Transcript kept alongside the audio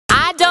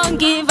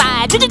funky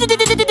vibe.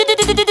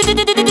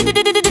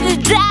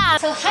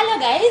 So hello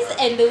guys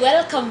and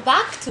welcome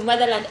back to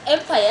Motherland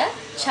Empire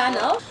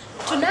channel.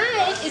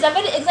 Tonight is a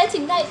very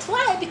exciting night.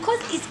 Why? Because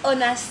it's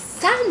on a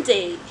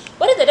Sunday.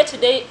 What is the date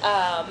today?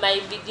 My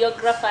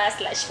videographer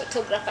slash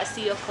photographer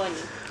CEO Connie.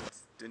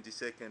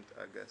 22nd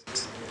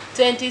August.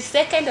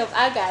 22nd of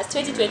August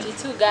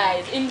 2022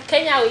 guys. In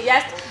Kenya we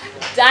just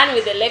done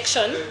with the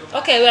election.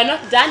 Okay, we are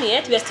not done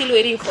yet. We are still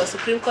waiting for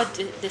Supreme Court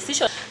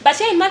decision. But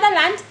here in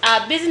Motherland,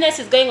 our business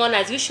is going on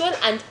as usual,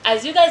 and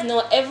as you guys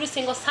know, every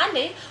single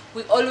Sunday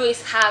we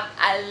always have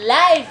a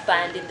live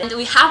band in the,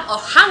 we have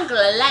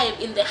Ohangala Live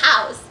in the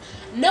house.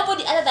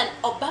 Nobody other than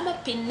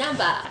Obama pin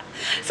number.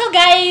 So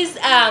guys,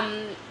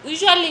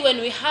 usually when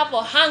we have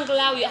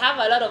Ohangala, we have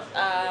a lot of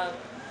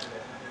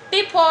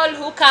people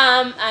who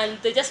come and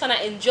they just want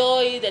to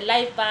enjoy the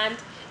live band.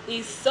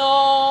 Is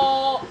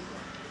so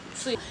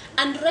sweet.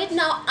 And right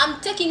now I'm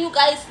taking you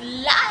guys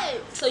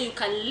live so you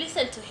can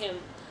listen to him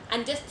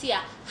and just hear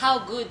how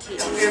good he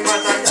is.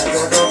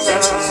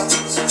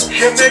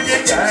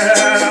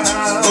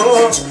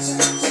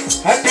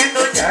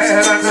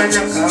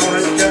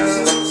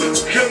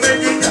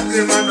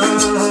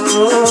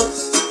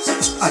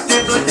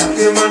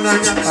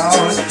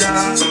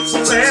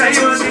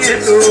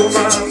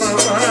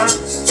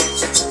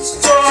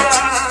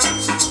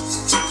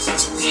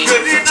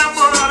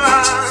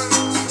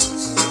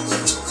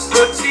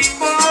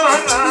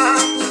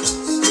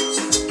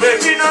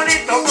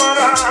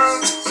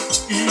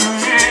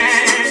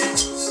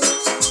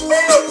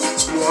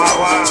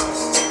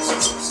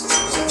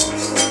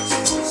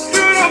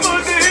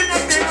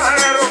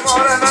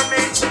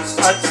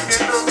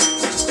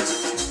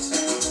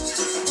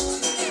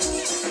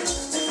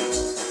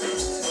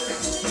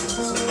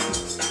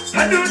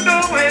 I don't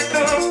know where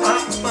to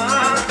mama.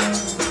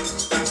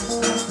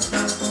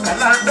 I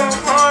don't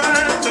want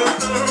to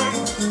do.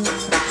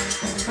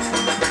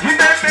 You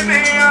never be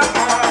a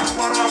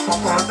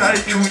mama,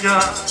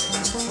 junior.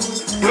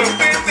 You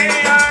be me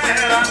a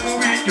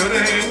movie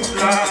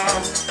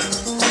love.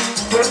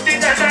 Put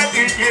in a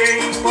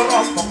game for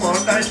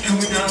a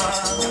junior.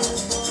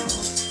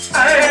 I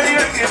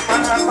get my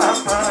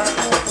mama.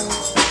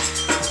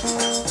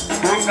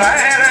 I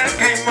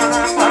get my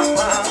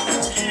mama.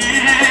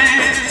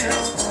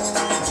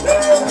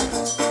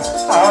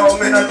 How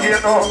many do you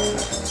know?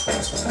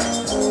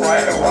 Why,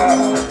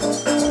 wow.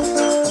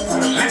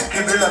 Music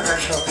in the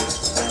nation.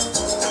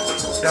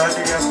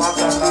 Daddy and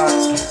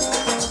Motherland.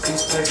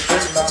 It's the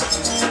Kela.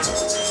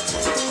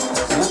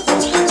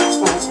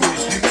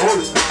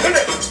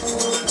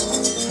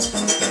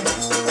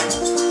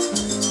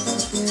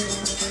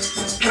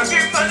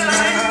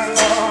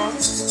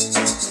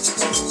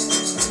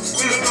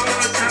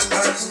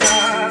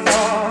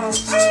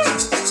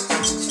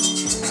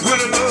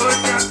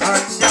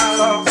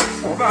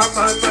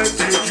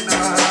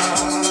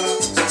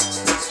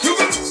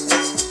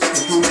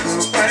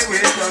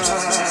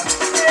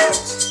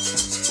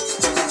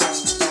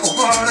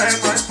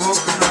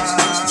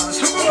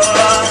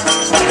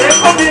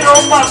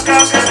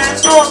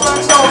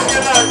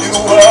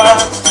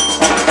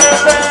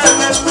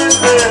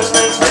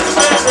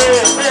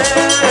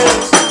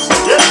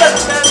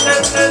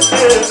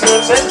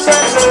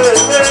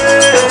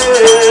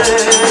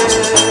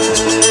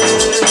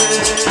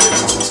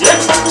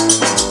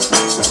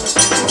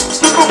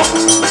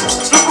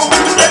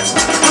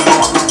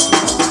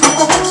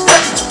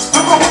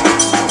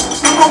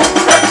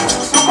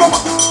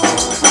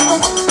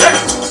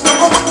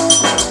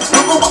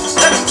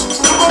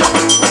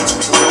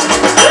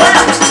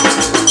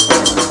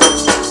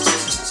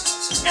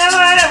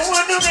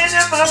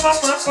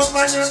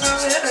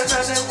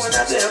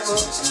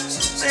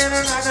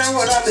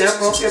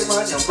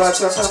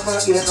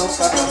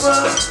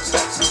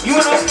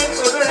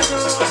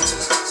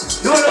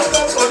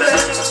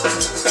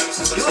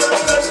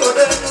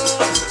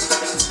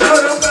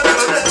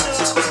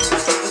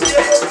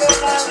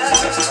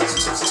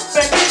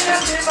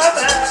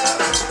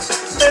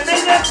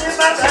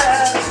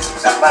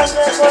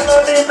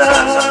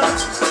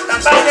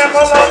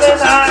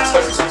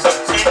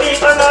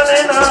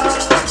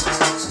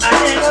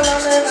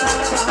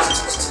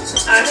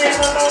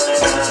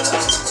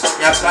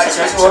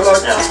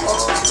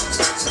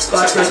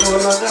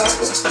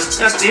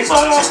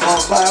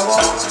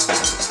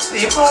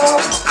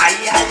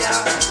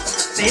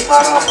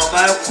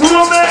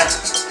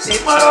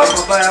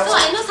 So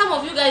I know some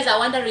of you guys are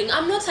wondering,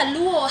 I'm not a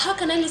Luo, how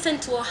can I listen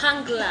to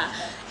Ohangala?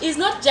 It's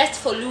not just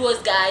for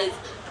Luos guys.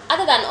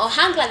 Other than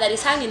Ohangala that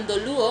is sung in the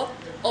Luo,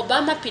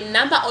 Obama pin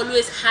number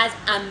always has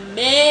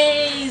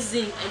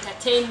amazing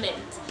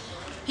entertainment.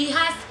 He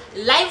has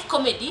live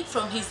comedy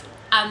from his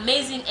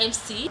amazing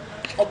MC.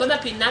 Obama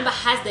pin number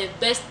has the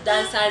best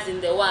dancers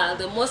in the world,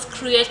 the most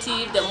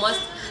creative, the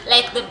most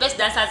the best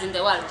dancers in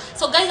the world.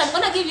 So guys, I'm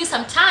gonna give you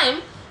some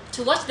time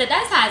to watch the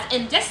dancers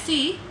and just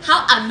see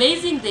how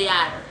amazing they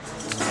are.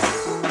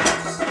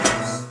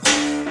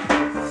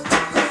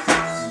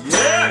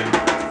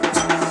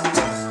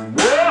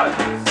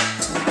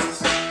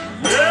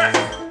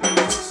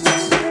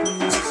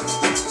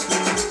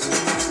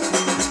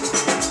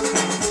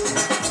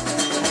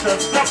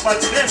 Utazapa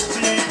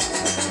testi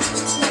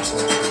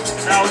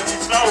na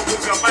usisahau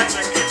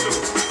kukamata kitu.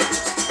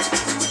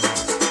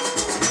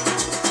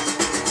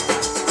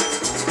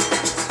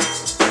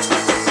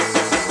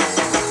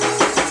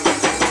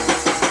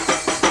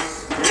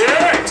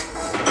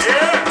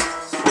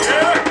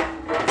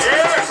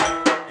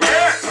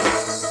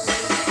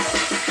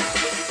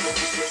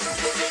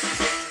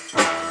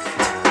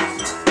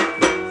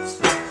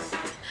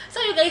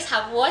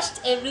 Have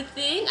watched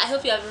everything. I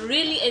hope you have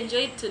really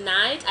enjoyed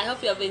tonight. I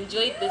hope you have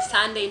enjoyed the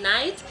Sunday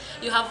night.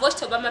 You have watched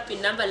Obama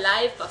Pinamba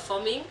live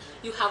performing.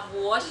 You have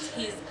watched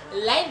his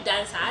live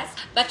dancers.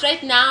 But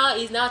right now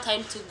is now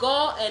time to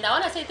go, and I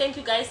want to say thank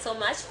you guys so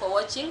much for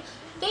watching.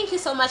 Thank you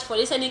so much for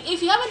listening.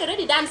 If you haven't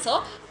already done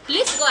so,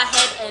 please go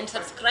ahead and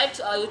subscribe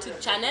to our YouTube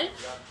channel.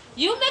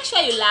 You make sure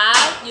you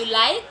love, you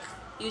like,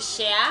 you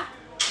share,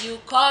 you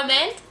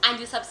comment, and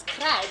you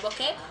subscribe,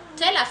 okay?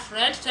 Tell a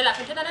friend, tell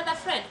another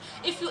friend.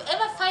 If you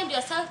ever find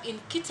yourself in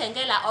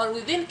Kitengela or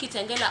within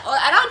Kitengela or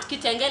around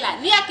Kitengela,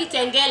 near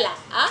Kitengela,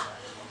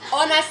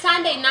 on a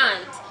Sunday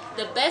night,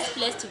 the best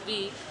place to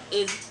be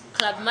is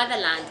Club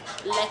Motherland.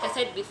 Like I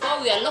said before,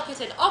 we are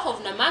located off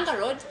of Namanga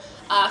Road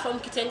from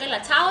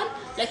Kitengela town.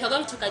 Like you're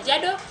going to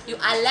Kajiado, you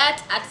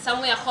alert at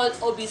somewhere called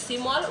OBC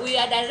Mall. We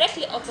are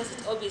directly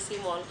opposite OBC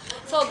Mall.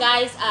 So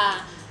guys,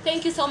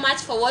 thank you so much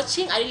for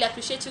watching. I really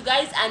appreciate you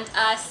guys, and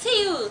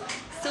see you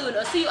soon,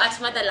 or see you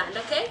at Motherland,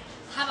 okay?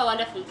 Have a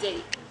wonderful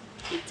day.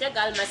 It's your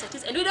girl,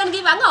 Masatis, and we don't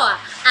give a goa.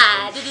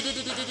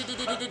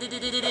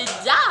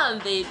 Damn,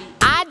 baby.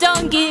 I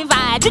don't give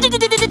a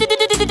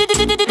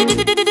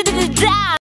damn.